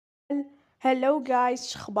هلو جايز،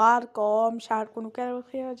 شو اخباركم؟ شعركم كانوا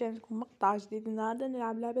بخير. جاي لكم مقطع جديد النهارده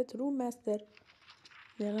نلعب لعبة روم ماستر.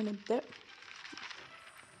 يلا نبدأ.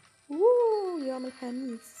 يوم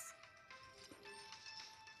الخميس.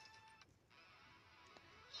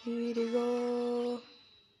 Here we go.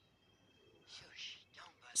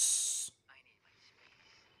 Shh.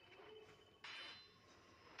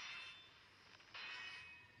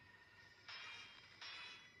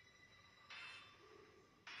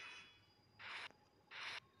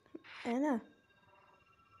 أنا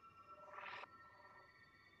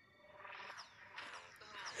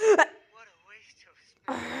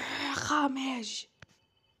خامج.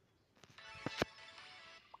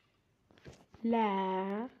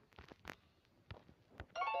 لا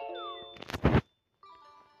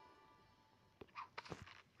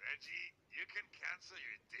Reggie, you can cancel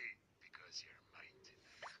your date because you're mine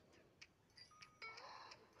tonight.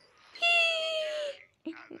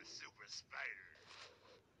 Okay, I'm a super spider.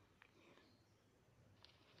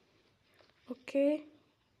 اوكي.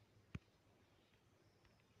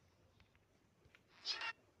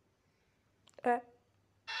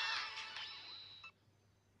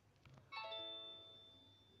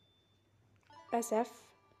 أسف.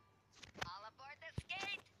 All aboard the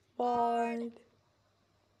skate! بورد.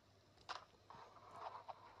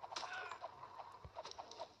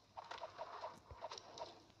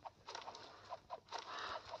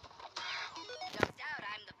 No doubt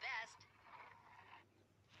I'm the best.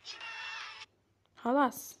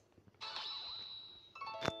 خلاص.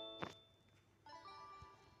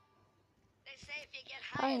 They say if you get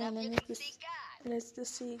high enough, you can see God. Let's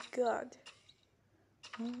just see God.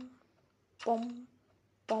 Bum,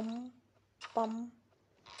 bum, bum.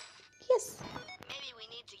 Yes. Maybe we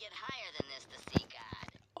need to get higher than this to see God.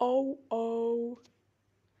 Oh.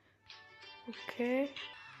 Okay.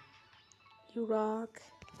 You rock.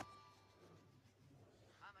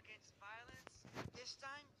 I'm against violence. This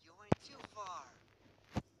time, you went too far.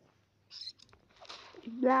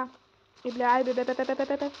 إبلع.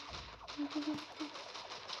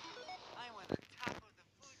 I want the top of the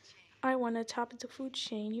food chain. I want to top of the food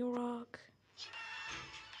chain. You rock.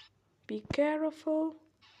 Be careful.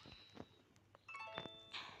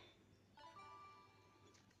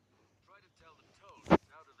 Try to tell the toast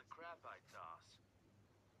out of the crap I toss.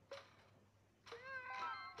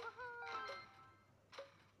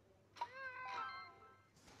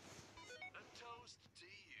 A toast to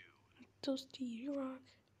you. Toasty, you rock.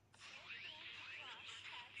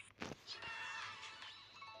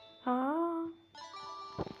 Ah.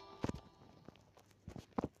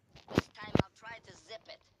 This time I'll try to zip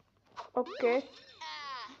it. Okay.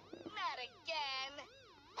 Not again.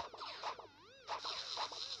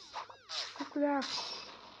 إبلع.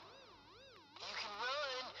 You can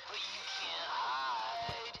run, but you can't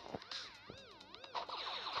hide.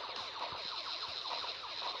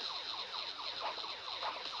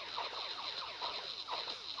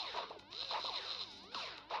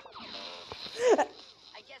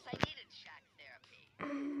 I guess I needed shock therapy.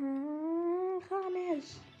 خامج.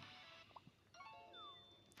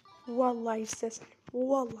 والله يستسلم.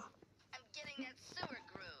 والله. I'm getting that sewer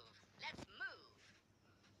groove. Let's move.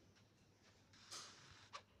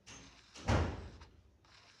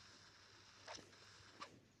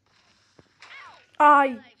 آي.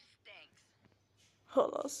 Life stinks.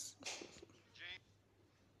 خلاص.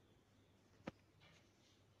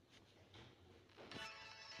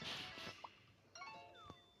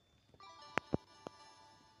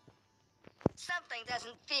 Something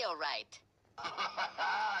doesn't feel right. I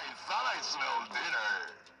thought I smelled dinner.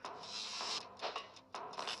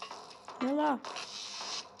 يلا.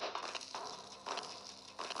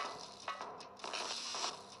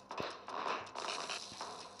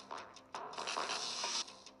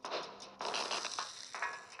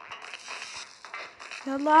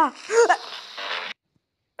 يلا.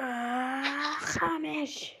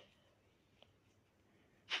 خامج.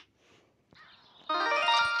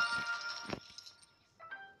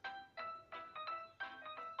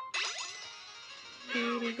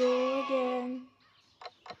 Here we go again.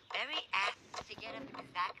 Very apt to get up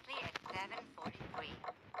exactly at 7:43.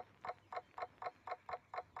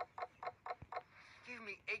 Give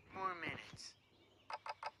me 8 more minutes.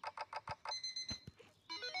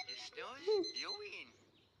 You snooze, you win.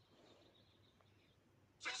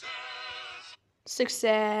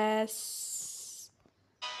 Success.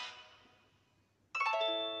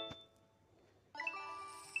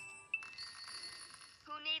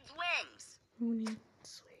 Who needs wings? Who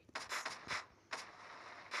needs wings?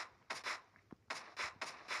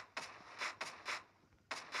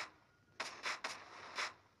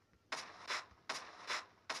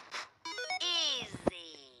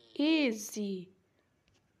 easy.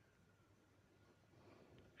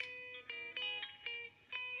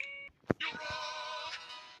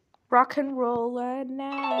 Rock and roll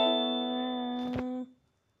now.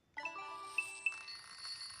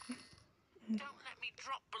 Don't let me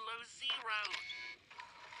drop below zero.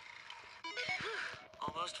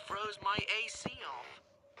 Almost froze my AC off.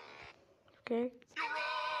 Okay.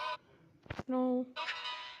 No.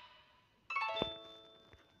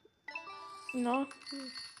 No.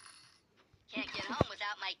 Can't get home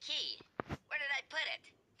without my key. Where did I put it?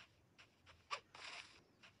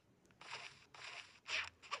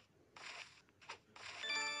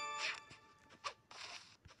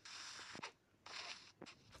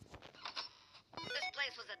 This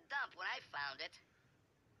place was a dump when I found it.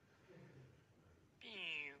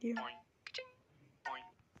 Yeah. Boing, ka-ching, boing.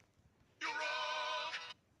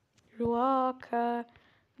 Rock and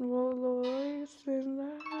roll.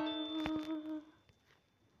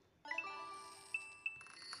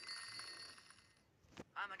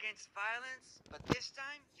 I'm against violence, but this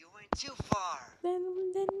time you went too far.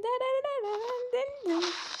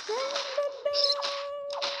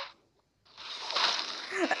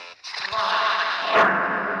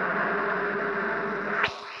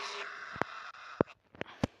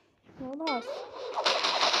 خلاص.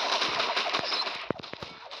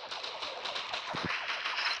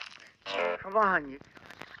 Come on, you.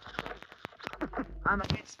 I'm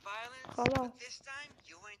against violence, خلاص. but this time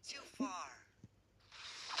you went too far.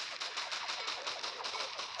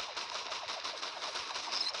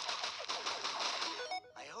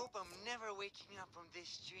 I hope I'm never waking up from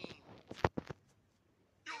this dream.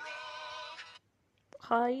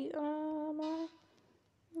 هاي أنا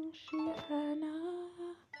ماشي أنا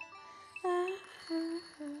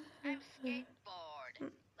I'm skateboard.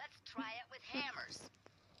 Let's try it with hammers.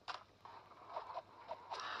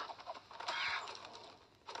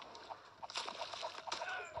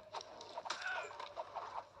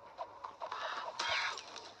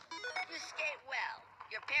 You skate well.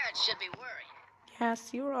 Your parents should be worried.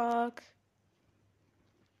 Yes, you rock.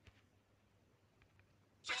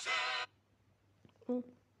 Mm.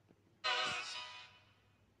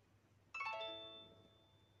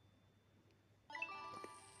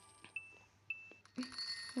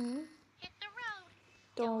 Mm. Hit the road.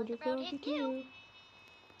 Don't you go hit you.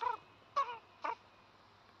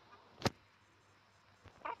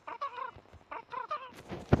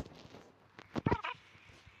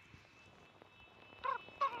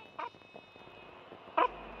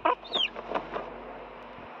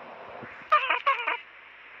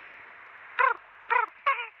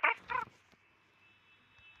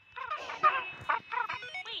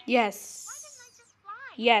 Yes.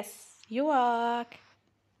 Yes, you rock.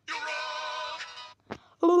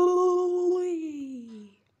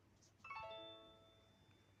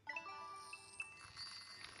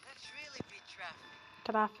 Let's really beat traffic.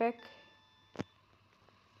 Traffic.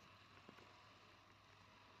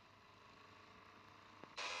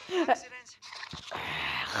 Accidents.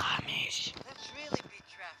 خامش. Let's really beat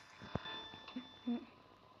traffic.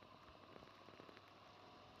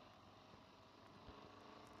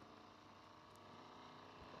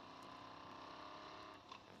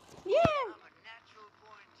 Yeah. I'm a natural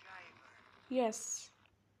born driver. Yes.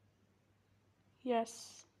 Yes.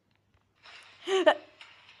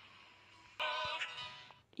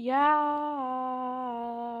 Yeah.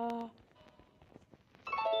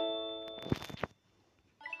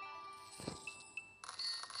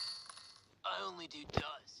 I only do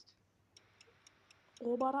dust.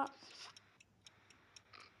 غبراء.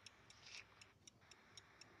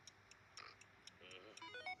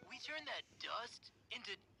 We turn that dust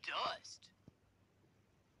into dust.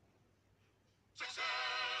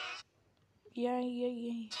 Yeah, yeah,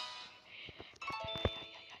 yeah.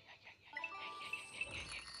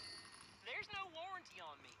 There's no warranty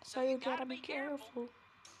on me, So you gotta be careful.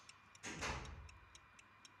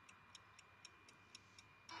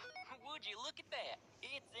 Would you look at that?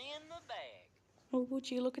 It's in the bag. Oh,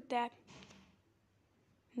 would you look at that?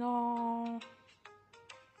 No.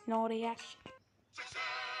 No reaction.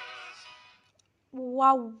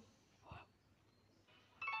 واو.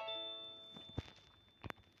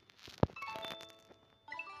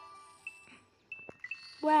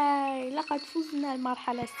 واي لقد فزنا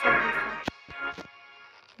المرحلة الثالثة.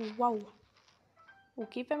 واو.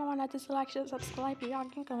 وكيف ما تنسوا لايك سبسكرايب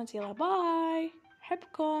كومنت. باي.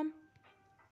 أحبكم.